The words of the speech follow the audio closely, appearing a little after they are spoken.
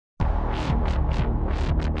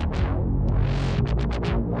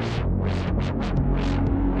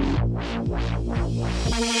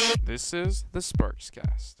This is the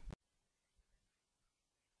Sparkscast.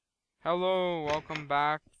 Hello, welcome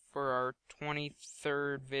back for our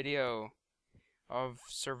 23rd video of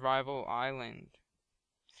Survival Island.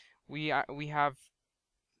 We have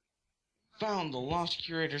found the lost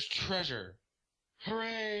curator's treasure.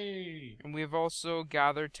 Hooray! And we have also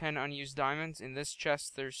gathered 10 unused diamonds. In this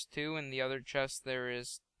chest there's 2, in the other chest there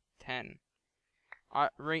is 10.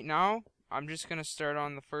 Right now, I'm just gonna start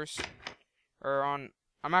on the first,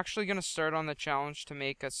 I'm actually gonna start on the challenge to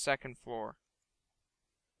make a second floor.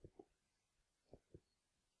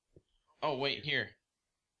 Oh, wait, here.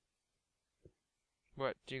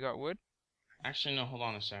 What, do you got wood? Actually, no, hold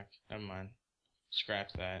on a sec. Never mind.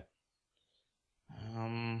 Scratch that.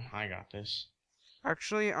 I got this.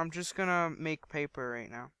 Actually, I'm just gonna make paper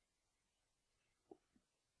right now.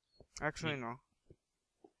 Actually, no.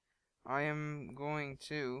 I am going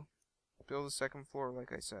to build a second floor,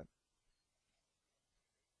 like I said.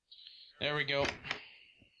 There we go.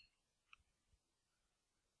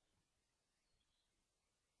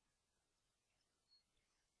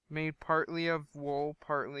 Made partly of wool,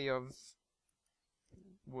 partly of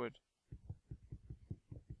wood.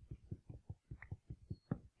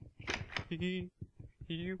 You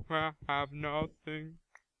have nothing.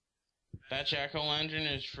 That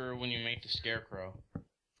jack-o'-lantern is for when you make the scarecrow.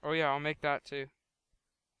 Oh yeah, I'll make that too.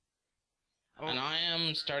 Oh. And I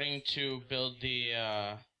am starting to build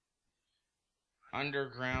the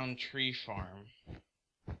underground tree farm.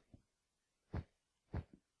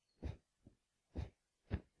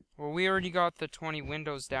 Well, we already got the 20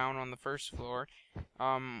 windows down on the first floor.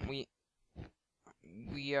 We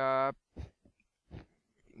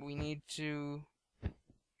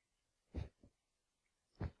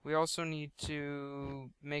also need to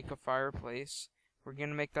make a fireplace. We're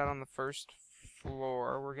gonna make that on the first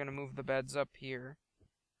floor. We're gonna move the beds up here.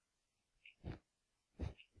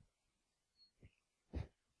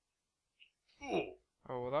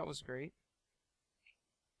 Oh, well, that was great.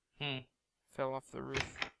 Fell off the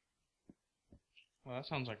roof. Well, that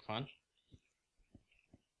sounds like fun.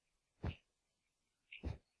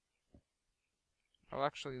 I'll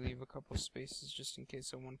actually leave a couple spaces just in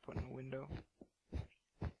case I want to put in a window.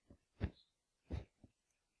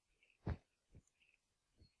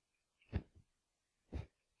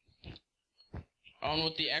 Oh, and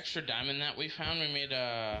with the extra diamond that we found, we made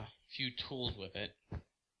a few tools with it.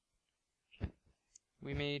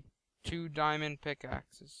 We made 2 diamond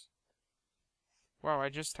pickaxes. Wow, I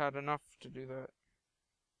just had enough to do that.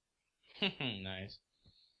 Nice.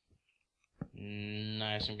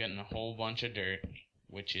 Nice, I'm getting a whole bunch of dirt,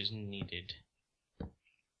 which is needed.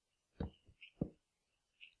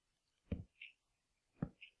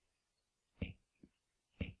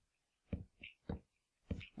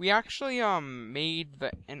 We actually made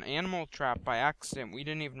an animal trap by accident. We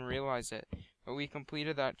didn't even realize it. But we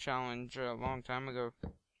completed that challenge a long time ago.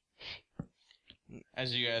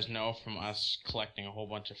 As you guys know from us collecting a whole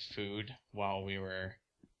bunch of food while we were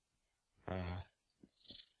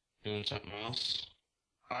doing something else.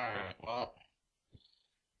 Alright, well,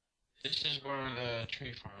 this is where the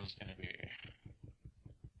tree farm is going to be.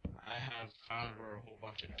 I have found where a whole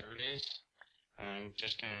bunch of dirt is, and I'm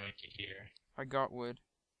just going to make it here. I got wood.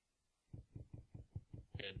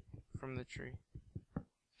 Good. From the tree.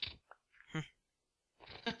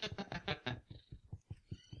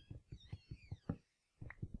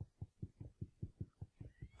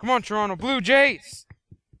 Come on, Toronto Blue Jays!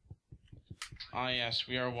 Ah, yes,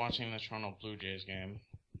 we are watching the Toronto Blue Jays game.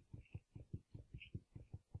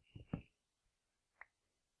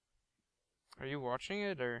 Are you watching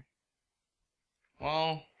it, or?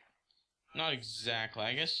 Well, not exactly.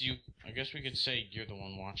 I guess we could say you're the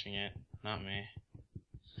one watching it, not me.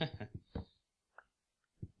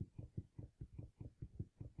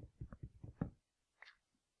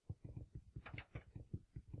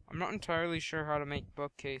 I'm not entirely sure how to make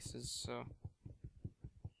bookcases, so...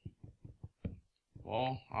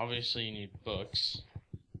 Well, obviously you need books.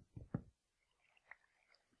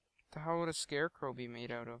 The hell would a scarecrow be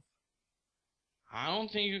made out of? I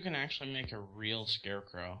don't think you can actually make a real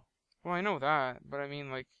scarecrow. Well, I know that, but I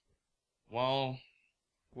mean, like... Well...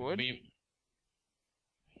 Wood?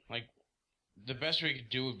 Like, the best we could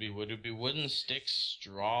do would be wood. It would be wooden sticks,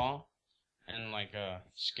 straw, and like a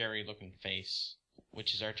scary looking face,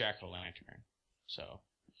 which is our jack-o'-lantern. So...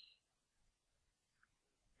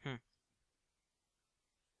 For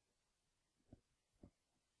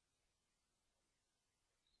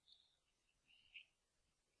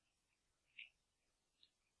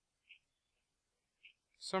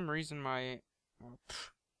some reason my... Oh,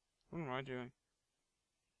 what am I doing?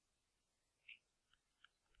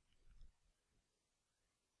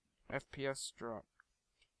 FPS drop.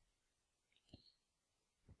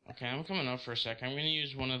 Okay, I'm coming up for a sec. I'm gonna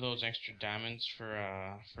use one of those extra diamonds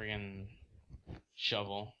for friggin'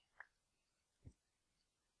 shovel.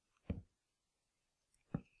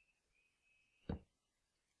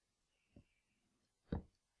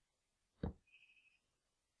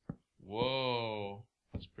 Whoa,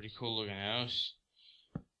 that's a pretty cool looking house.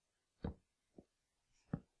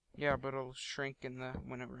 Yeah, but it'll shrink in the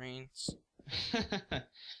when it rains. Okay,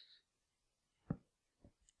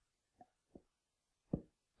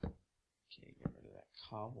 get rid of that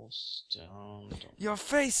cobblestone. Your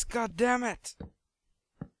face, goddammit!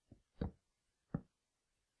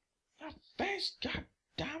 Your face,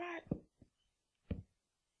 goddammit!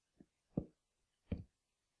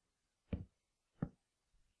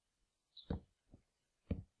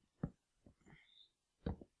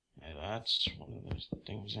 Yeah, that's one of those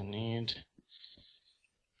things I need.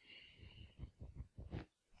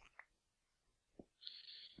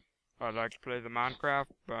 I'd like to play the Minecraft,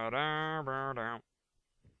 ba-da-ba-da.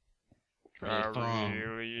 I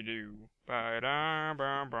really do.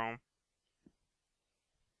 Ba-da-ba-ba.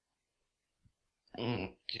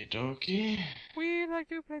 Okie dokie. We like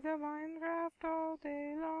to play the Minecraft all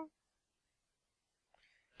day long.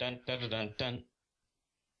 Dun dun dun dun dun.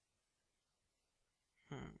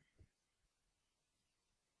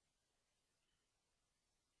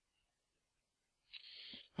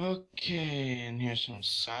 Okay, and here's some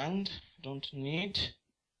sand. Don't need.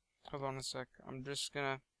 Hold on a sec. I'm just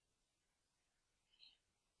gonna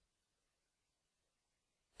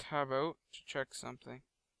tab out to check something.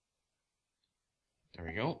 There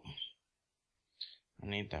we go. I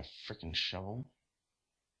need that freaking shovel.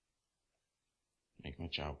 Make my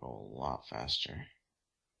job go a lot faster.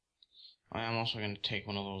 I am also going to take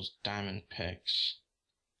one of those diamond picks.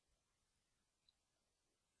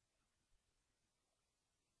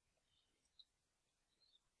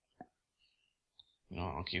 You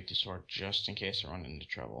know, I'll keep the sword just in case I run into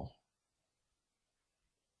trouble.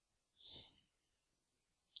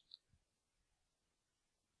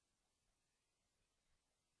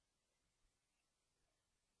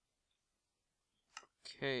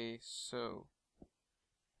 Okay, so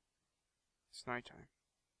it's nighttime.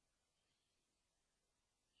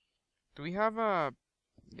 Do we have a...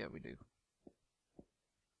 Yeah, we do.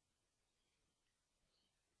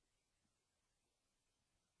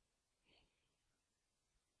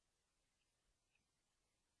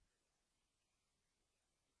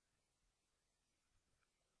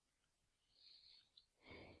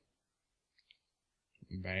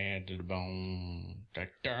 Bad to the bone.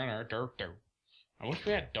 I wish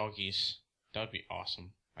we had doggies. That would be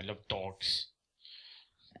awesome. I love dogs.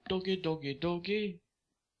 Doggy, doggy, doggy.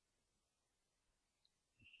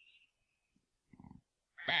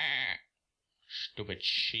 Bah. Stupid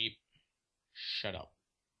sheep. Shut up.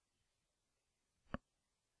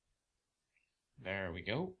 There we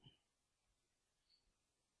go.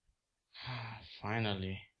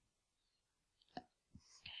 Finally.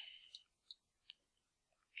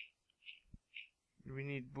 We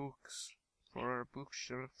need books for our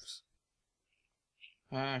bookshelves.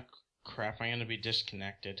 Ah, crap. I'm gonna be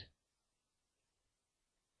disconnected.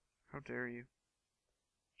 How dare you?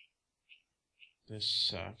 This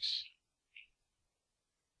sucks.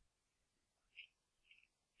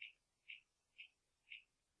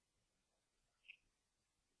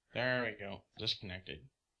 There we go. Disconnected.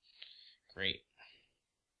 Great.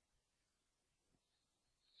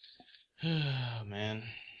 Oh, man.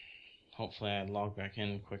 Hopefully I log back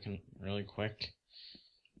in really quick.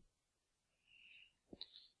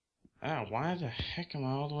 Ah, why the heck am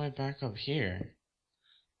I all the way back up here?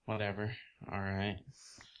 Whatever. Alright.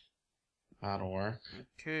 That'll work.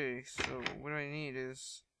 Okay, so what I need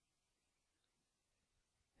is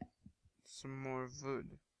some more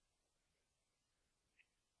wood.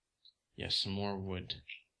 Yes, some more wood.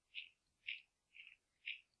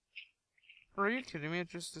 Are you kidding me? It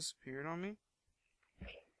just disappeared on me?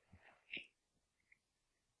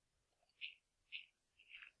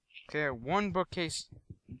 Okay, one bookcase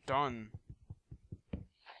done.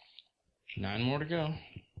 9 more to go.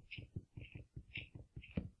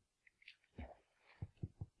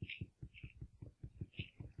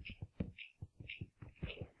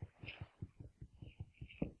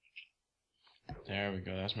 There we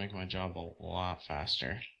go. That's making my job a lot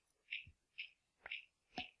faster.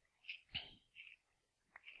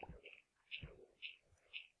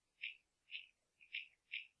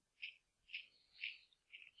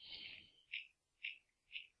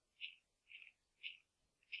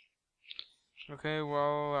 Okay,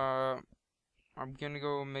 well, I'm gonna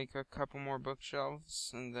go make a couple more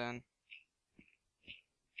bookshelves, and then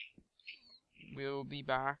we'll be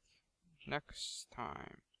back next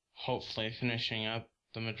time. Hopefully finishing up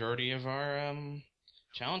the majority of our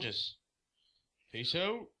challenges. Peace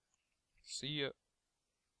out. See ya.